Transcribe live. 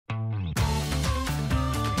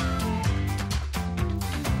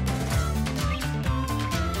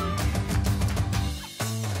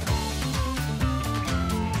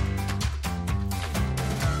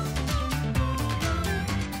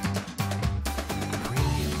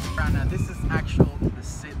Tirana. This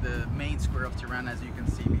is the main square of Tirana, as you can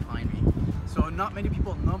see behind me. So not many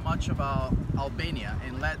people know much about Albania,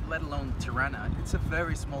 and let alone Tirana. It's a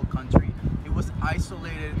very small country. It was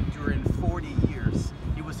isolated during 40 years.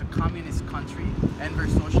 It was a communist country. Enver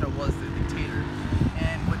Hoxha was the dictator.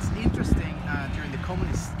 And what's interesting, during the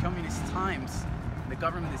communist times, the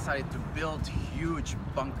government decided to build huge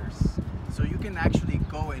bunkers. So you can actually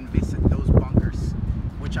go and visit those bunkers,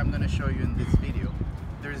 which I'm going to show you in this video.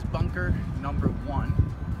 There's bunker number 1,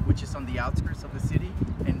 which is on the outskirts of the city,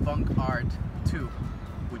 and bunker 2,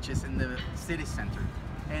 which is in the city center.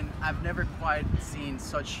 And I've never quite seen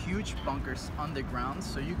such huge bunkers underground,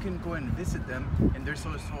 so you can go and visit them. And there's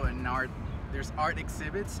also there's art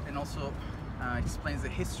exhibits, and also explains the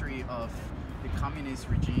history of the communist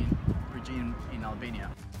regime in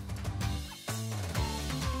Albania.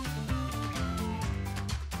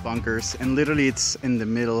 Bunkers, and literally it's in the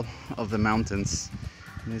middle of the mountains,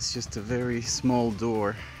 and it's just a very small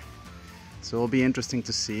door, so it'll be interesting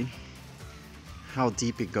to see how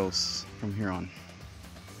deep it goes from here on.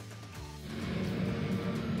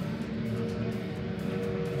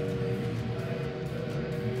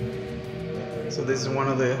 So this is one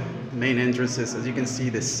of the main entrances. As you can see,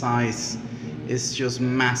 the size is just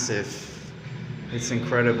massive. It's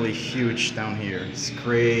incredibly huge down here. It's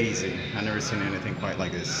crazy. I've never seen anything quite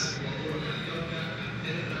like this.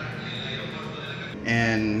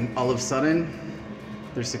 And all of a sudden,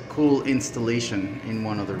 there's a cool installation in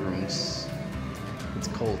one of the rooms. It's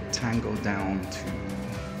called Tango Down 2.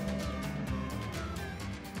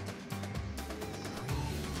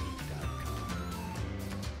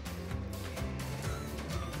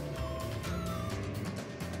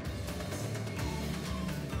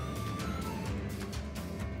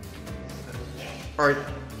 Art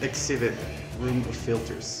exhibit, room of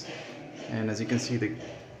filters, and as you can see, they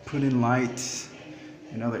put in lights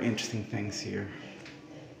and other interesting things here.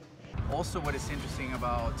 Also, what is interesting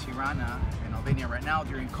about Tirana in Albania right now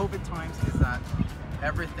during COVID times is that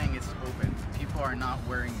everything is open. People are not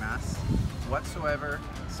wearing masks whatsoever.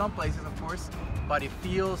 Some places, of course, but it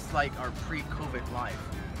feels like our pre-COVID life.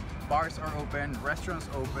 Bars are open, restaurants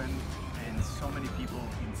open, and so many people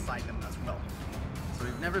inside them as well. So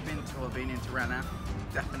if you've never been to Albania and Tirana,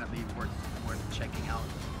 definitely worth checking out.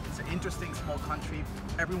 It's an interesting small country.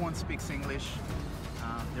 Everyone speaks English.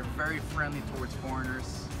 They're very friendly towards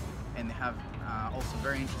foreigners, and they have also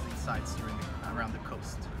very interesting sites around the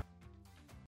coast.